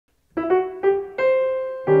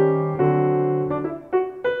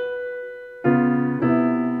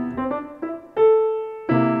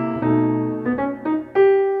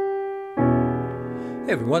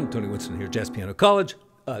everyone. Tony Winston here, Jazz Piano College,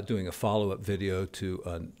 doing a follow-up video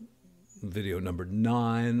to video number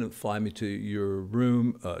 9, Fly Me to Your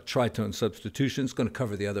Room, tritone substitution. It's going to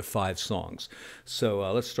cover the other 5 songs. So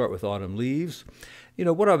let's start with Autumn Leaves. You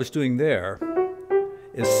know, what I was doing there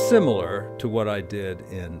is similar to what I did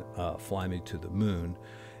in Fly Me to the Moon,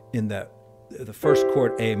 in that the first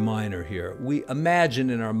chord, A minor here, we imagine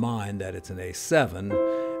in our mind that it's an A7,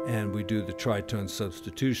 and we do the tritone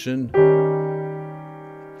substitution,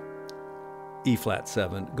 E flat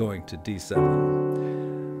 7 going to D7.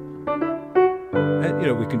 And you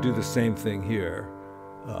know, we can do the same thing here.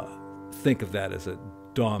 Think of that as a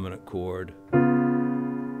dominant chord,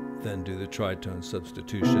 then do the tritone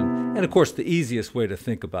substitution. And of course, the easiest way to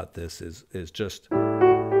think about this is just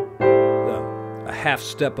a half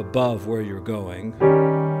step above where you're going.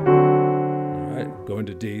 All right, going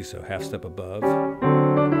to D, so half step above.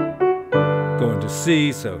 Going to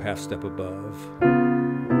C, so half step above.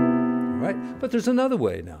 Right? But there's another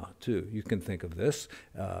way now, too. You can think of this.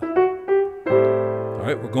 All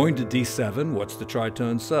right, we're going to D7. What's the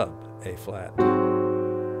tritone sub? A flat.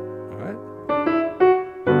 All right?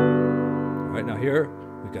 All right, now here,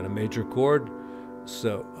 we've got a major chord.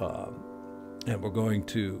 So, and we're going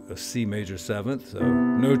to a C major 7th, so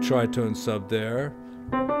no tritone sub there.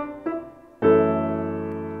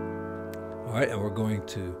 All right, and we're going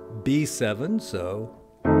to B7, so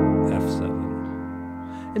F7.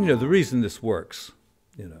 And, you know, the reason this works,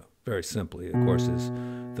 you know, very simply, of course, is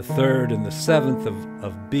the 3rd and the 7th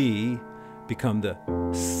of B become the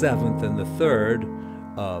 7th and the 3rd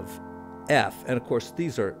of F. And, of course,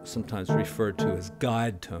 these are sometimes referred to as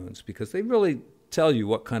guide tones because they really tell you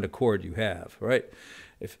what kind of chord you have, right?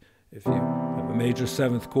 If you have a major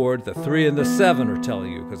 7th chord, the 3 and the 7 are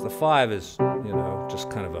telling you, because the 5 is, you know, just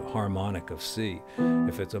kind of a harmonic of C.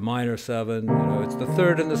 If it's a minor 7, you know, it's the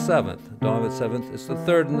 3rd and the 7th. Dominant 7th, it's the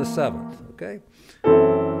 3rd and the 7th, okay? All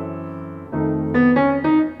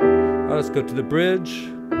right, let's go to the bridge.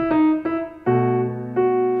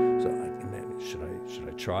 So, should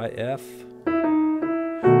I try F?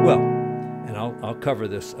 Well, and I'll cover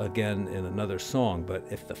this again in another song, but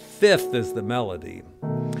if the 5th is the melody,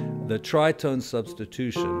 the tritone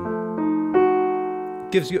substitution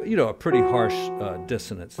gives you, you know, a pretty harsh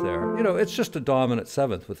dissonance there. You know, it's just a dominant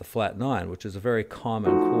 7th with a flat 9, which is a very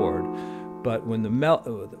common chord. But when the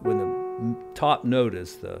top note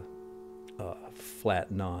is the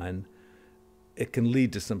flat 9, it can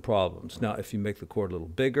lead to some problems. Now, if you make the chord a little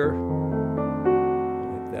bigger,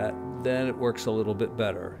 like that, then it works a little bit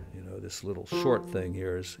better. You know, this little short thing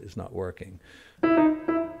here is not working.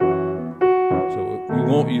 So we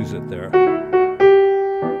won't use it there.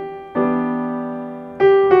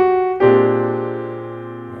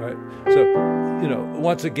 So, you know,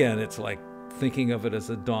 once again, it's like thinking of it as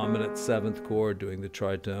a dominant 7th chord, doing the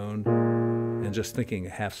tritone, and just thinking a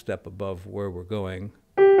half step above where we're going.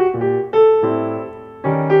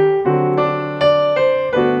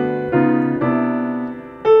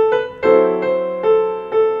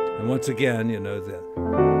 And once again, you know,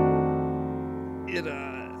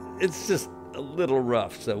 it's just a little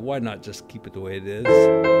rough, so why not just keep it the way it is?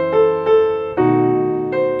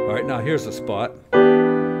 All right, now here's a spot.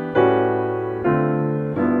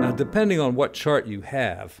 Now, depending on what chart you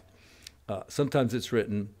have, sometimes it's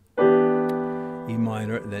written E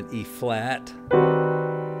minor, and then E flat,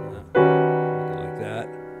 like that,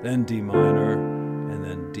 then D minor, and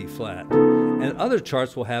then D flat. And other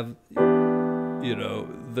charts will have, you know,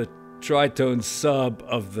 the tritone sub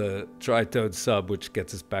of the tritone sub, which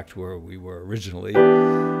gets us back to where we were originally.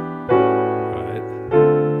 Right?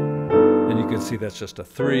 And you can see that's just a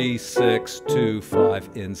 3, 6, 2, 5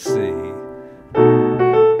 in C.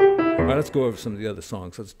 All right, let's go over some of the other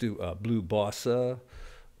songs. Let's do Blue Bossa.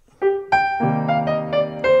 All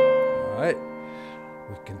right,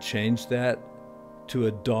 we can change that to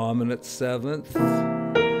a dominant 7th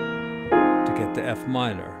to get to F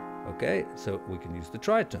minor. Okay, so we can use the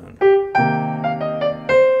tritone. All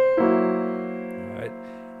right,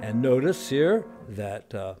 and notice here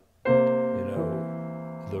that you know,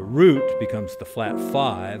 the root becomes the flat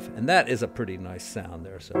 5, and that is a pretty nice sound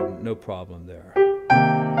there. So no problem there.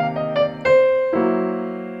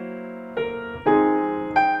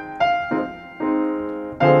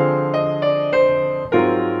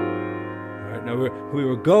 We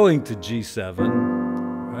were going to G7,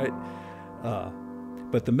 right?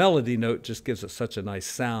 But the melody note just gives us such a nice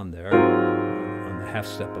sound there on the half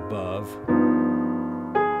step above.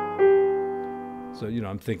 So, you know,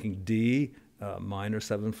 I'm thinking D, minor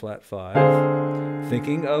 7 flat 5,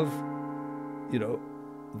 thinking of, you know,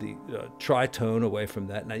 the tritone away from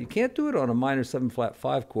that. Now, you can't do it on a minor 7 flat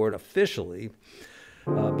 5 chord officially,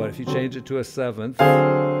 But if you change it to a seventh,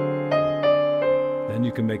 then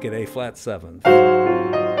you can make it A flat seventh.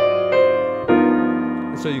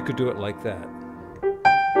 And so you could do it like that.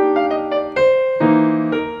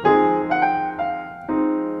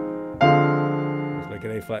 Let's make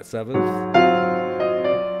it A flat seventh.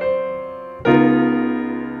 All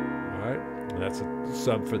right, that's a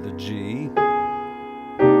sub for the G.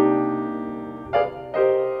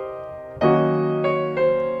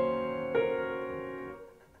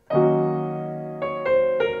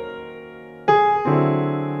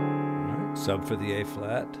 Sub for the A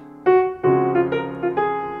flat.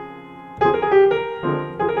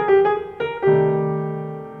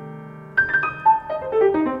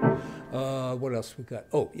 What else we got?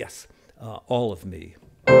 Oh, yes, All of Me.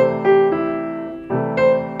 All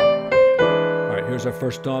right, here's our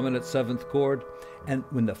first dominant seventh chord. And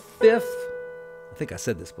when the fifth, I think I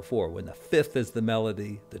said this before, when the fifth is the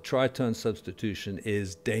melody, the tritone substitution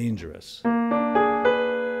is dangerous. All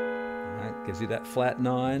right, gives you that flat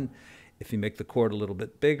 9. If you make the chord a little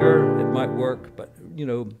bit bigger, it might work, but you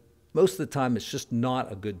know, most of the time it's just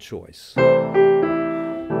not a good choice.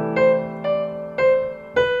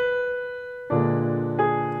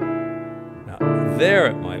 Now, there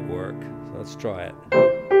it might work, so let's try it.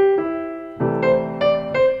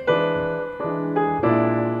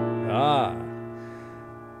 Ah.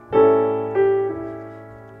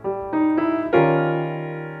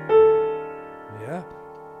 Yeah,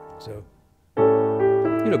 so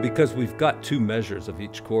because we've got 2 measures of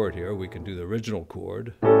each chord here, we can do the original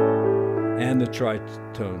chord and the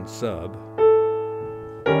tritone sub.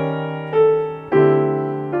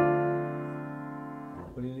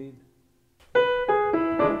 What do you need?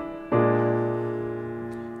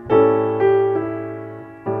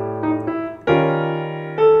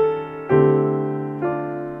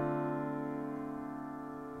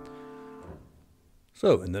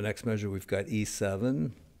 So in the next measure, we've got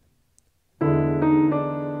E7.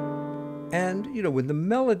 And, when the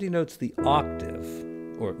melody notes the octave,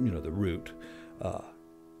 or, the root,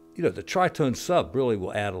 the tritone sub really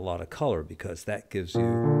will add a lot of color because that gives you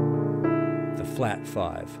the flat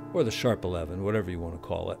 5, or the sharp 11, whatever you want to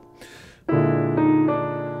call it.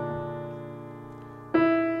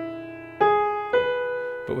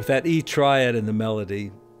 But with that E triad in the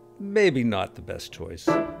melody, maybe not the best choice.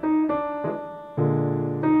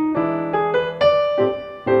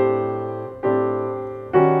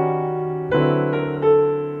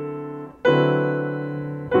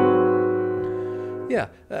 Yeah,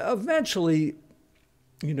 eventually,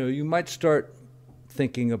 you might start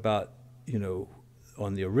thinking about,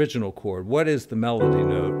 on the original chord, what is the melody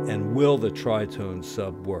note and will the tritone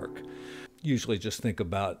sub work? Usually just think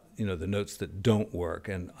about, the notes that don't work,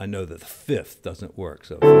 and I know that the fifth doesn't work.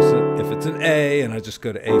 So if it's an A and I just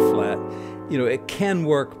go to A flat, it can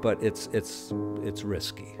work, but it's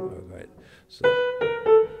risky, all right? So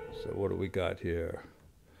what do we got here?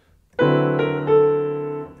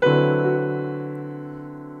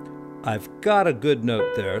 I've got a good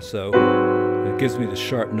note there, so it gives me the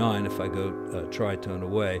sharp 9 if I go tritone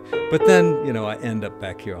away. But then, I end up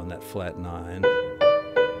back here on that flat 9.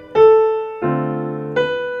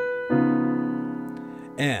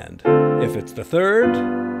 And if it's the third,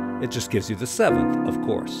 it just gives you the 7th, of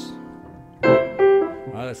course. All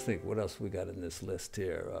right, let's think, what else we got in this list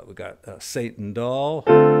here? We got Satan Doll.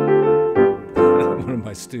 One of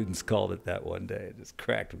my students called it that one day. It just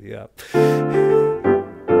cracked me up. All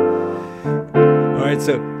right,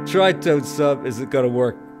 so tritone sub isn't going to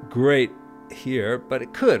work great here, but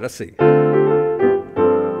it could. Let's see.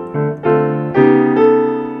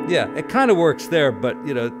 Yeah, it kind of works there, but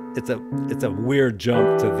it's a weird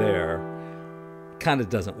jump to there. Kind of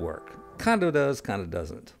doesn't work. Kind of does, kind of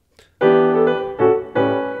doesn't.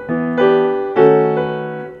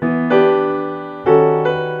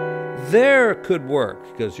 There could work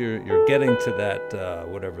because you're getting to that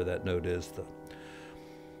whatever that note is.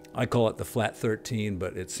 I call it the flat 13,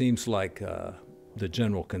 but it seems like the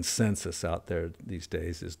general consensus out there these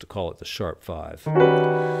days is to call it the sharp 5.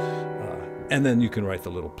 And then you can write the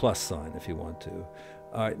little plus sign if you want to.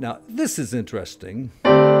 All right, now this is interesting.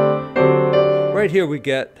 Right here we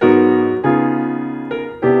get, all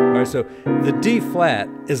right, so the D flat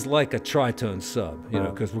is like a tritone sub,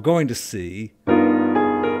 because we're going to C.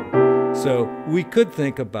 So we could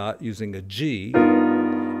think about using a G,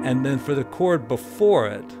 and then for the chord before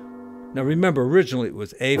it, now remember originally it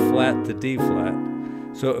was A flat to D flat.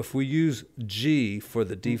 So if we use G for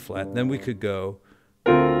the D flat, then we could go,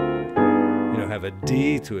 have a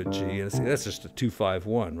D to a G, and that's just a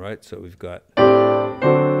 2-5-1, right? So we've got.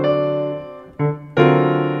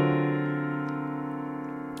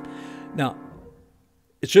 Now,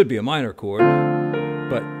 it should be a minor chord,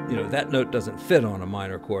 but that note doesn't fit on a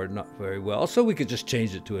minor chord not very well, so we could just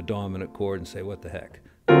change it to a dominant chord and say, what the heck?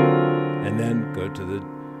 And then go to the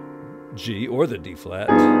G or the D flat.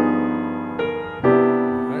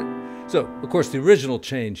 So, of course, the original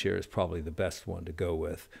change here is probably the best one to go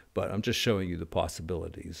with, but I'm just showing you the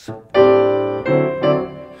possibilities. All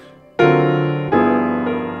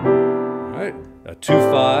right, a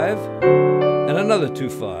 2-5 and another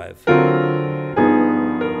 2-5.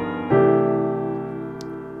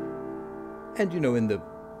 And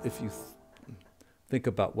if you think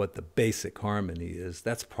about what the basic harmony is,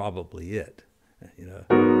 that's probably it.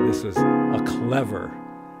 This was a clever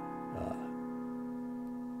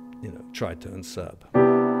tritone sub.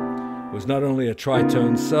 It was not only a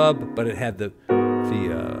tritone sub, but it had the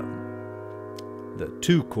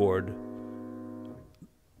 2 chord,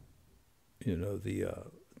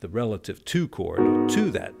 the relative 2 chord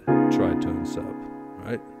to that tritone sub,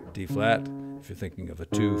 right? D flat, if you're thinking of a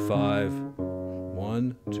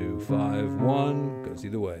 2-5-1, 2-5-1, goes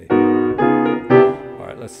either way. All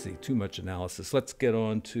right, let's see, too much analysis. Let's get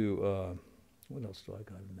on to, what else do I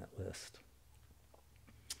got in that list?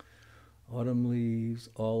 Autumn leaves,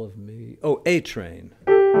 all of me. Oh, A train.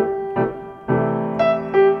 All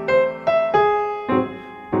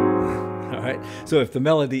right, so if the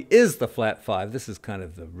melody is the flat 5, this is kind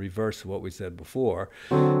of the reverse of what we said before.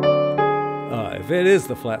 If it is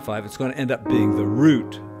the flat 5, it's going to end up being the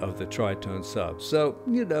root of the tritone sub. So,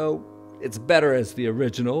 it's better as the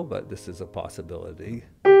original, but this is a possibility.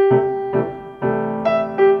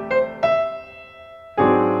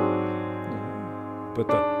 Put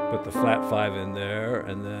the flat 5 in there,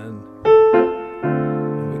 and then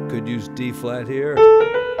we could use D flat here. All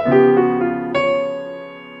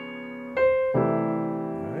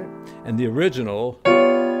right, and the original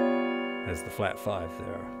has the flat 5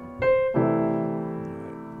 there. All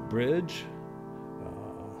right. Bridge.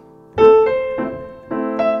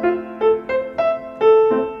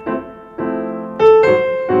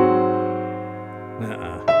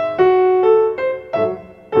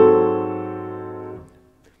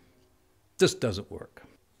 This doesn't work.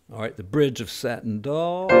 All right, the bridge of Satin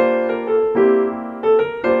Doll. So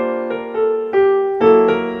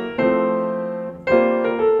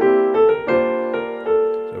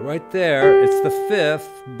right there, it's the 5th,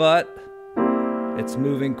 but it's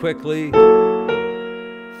moving quickly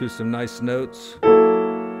through some nice notes.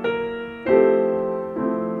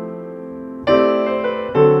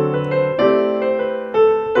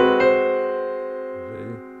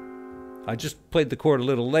 I just played the chord a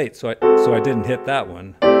little late, so I didn't hit that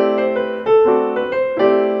one.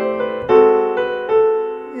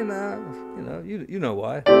 You know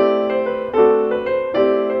why.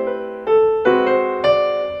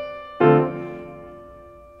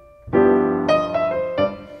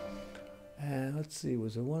 And let's see,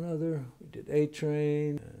 was there one other? We did A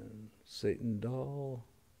Train and Satan Doll.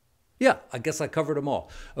 Yeah, I guess I covered them all.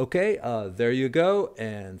 Okay, there you go,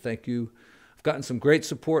 and thank you. I've gotten some great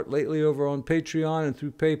support lately over on Patreon and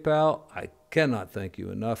through PayPal. I cannot thank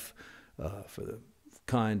you enough for the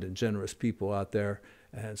kind and generous people out there.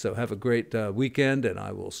 And so have a great weekend, and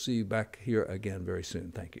I will see you back here again very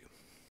soon. Thank you.